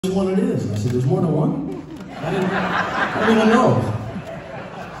Which one it is. I said, there's more than one? I didn't even know.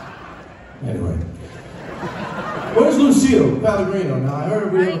 Anyway. Where's Lucille Pellegrino? Now, I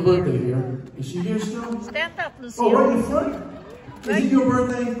heard we have a birthday here. Is she here still? Stand up, Lucille. Oh, right in front? Is it your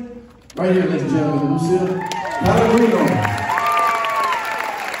birthday? Right here, ladies and gentlemen, Lucille Pellegrino.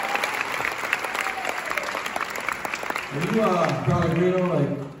 Are you Pellegrino, like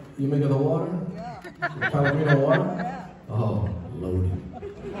you make of the water? Pellegrino water? Oh, loaded.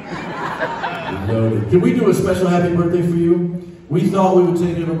 Loaded. Can we do a special happy birthday for you? We thought we would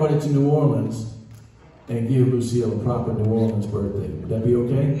take everybody to New Orleans and give Lucille a proper New Orleans birthday. Would that be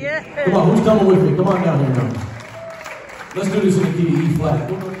okay? Yeah. Come on, who's coming with me? Come on down here now. Let's do this in the key of E flat.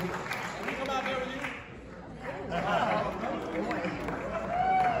 Can we come out there with you?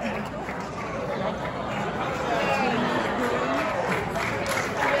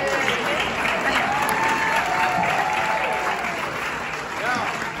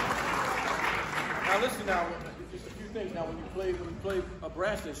 Now listen now, just a few things. Now when you play a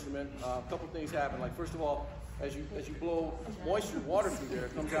brass instrument, a couple things happen. Like first of all, as you blow moisture, water through there,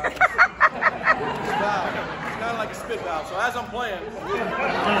 it comes out. It's a valve. It's kind of like a spit valve. So as I'm playing,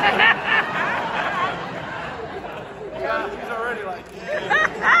 he's already like.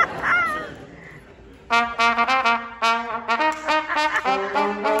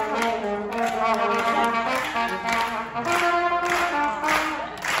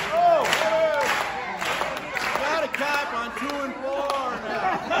 Got a cap on 2 and 4 now.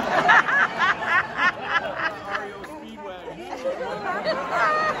 REO Speedway.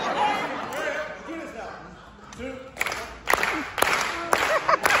 Do this now. 2.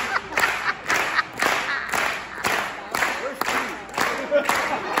 Where's 2?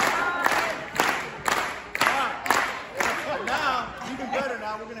 Alright. Now, even better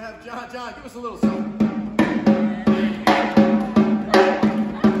now, we're going to have John. John, give us a little something.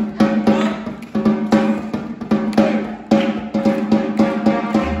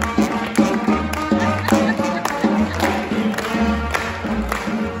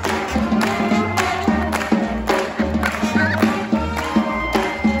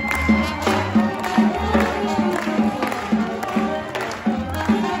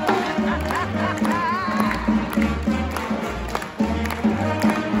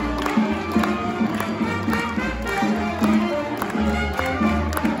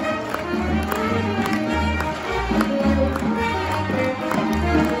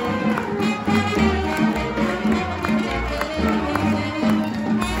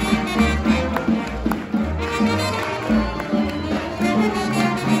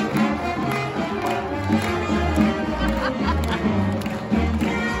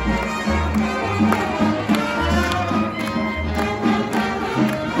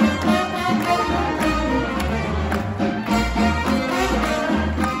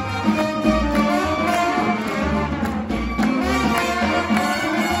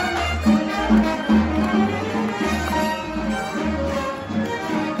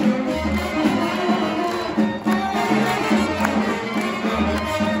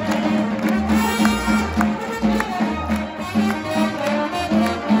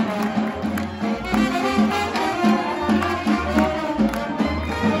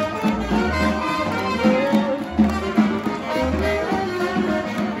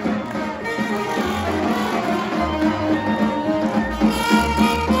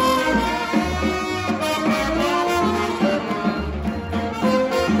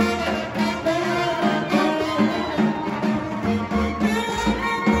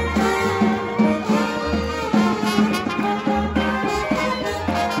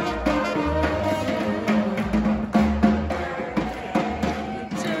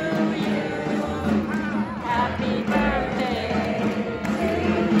 Happy birthday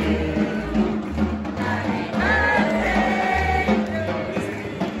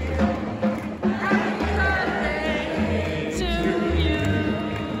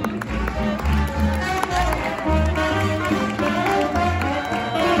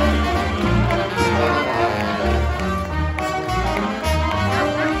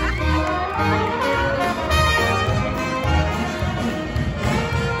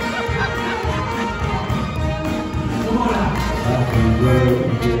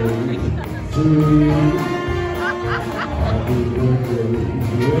to you. Happy birthday,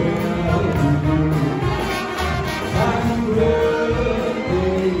 well to you. Happy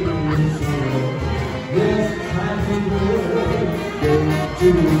birthday, Lucille. Yes, happy birthday to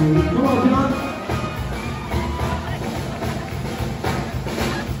you. Come on, John.